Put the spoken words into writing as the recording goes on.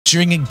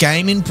During a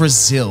game in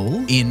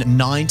Brazil in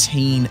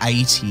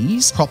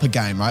 1980s, proper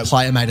game, right?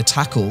 Player made a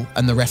tackle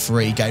and the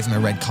referee gave him a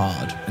red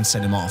card and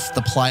sent him off.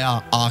 The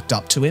player arced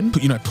up to him,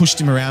 pushed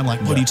him around like,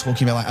 what are you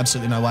talking about? Like,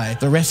 absolutely no way.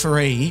 The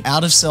referee,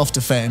 out of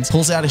self-defense,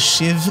 pulls out a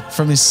shiv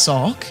from his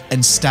sock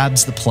and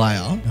stabs the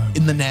player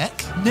in the neck.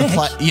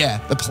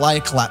 The player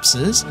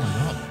collapses.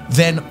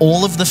 Then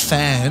all of the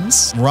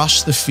fans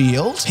rushed the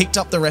field, picked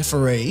up the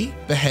referee,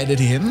 beheaded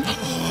him.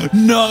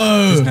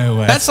 No. There's no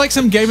way. That's like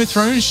some Game of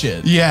Thrones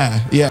shit. Yeah.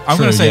 I'm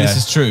going to say this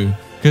is true.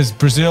 Because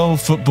Brazil,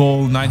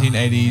 football,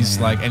 1980s,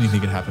 like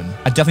anything could happen.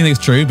 I definitely think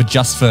it's true, but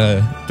just for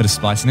a bit of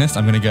spiciness,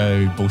 I'm going to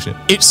go bullshit.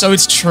 So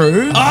it's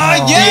true?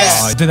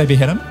 Yes! Did they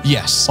behead him?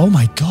 Yes. Oh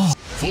my God.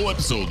 Full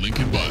episode link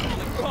in bio.